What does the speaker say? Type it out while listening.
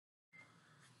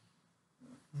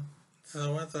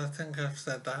So, as I think I've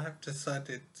said, I have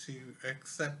decided to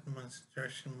accept my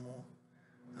situation more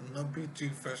and not be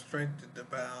too frustrated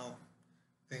about how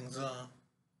things are.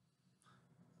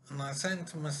 And I saying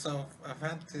to myself, I've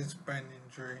had this brain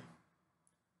injury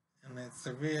and it's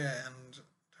severe and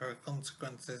there are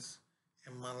consequences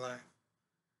in my life.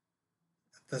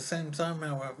 At the same time,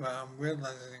 however, I'm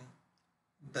realizing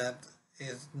that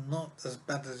it's not as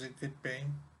bad as it could be.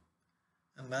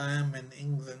 And I am in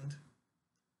England.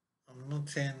 I'm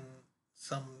not in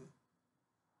some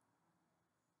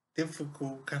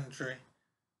difficult country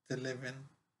to live in.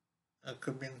 I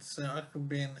could be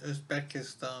in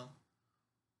Uzbekistan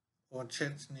or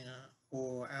Chechnya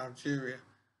or Algeria.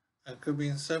 I could be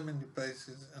in so many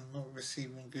places and not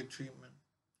receiving good treatment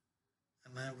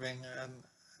and having an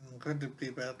incredibly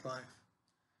bad life.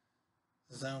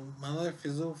 So my life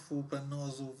is awful, but not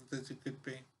as awful as it could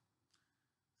be.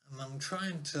 And I'm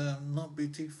trying to not be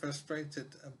too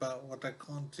frustrated about what I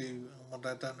can't do and what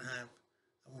I don't have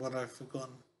and what I've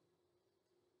forgotten.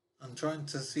 I'm trying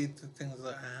to see the things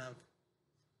that I have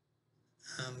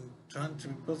and trying to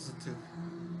be positive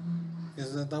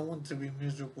because I don't want to be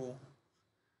miserable.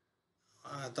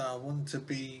 That I want to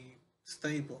be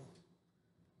stable,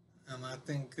 and I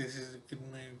think this is a good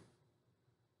move.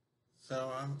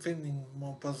 So I'm feeling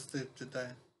more positive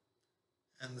today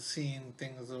and seeing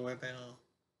things the way they are.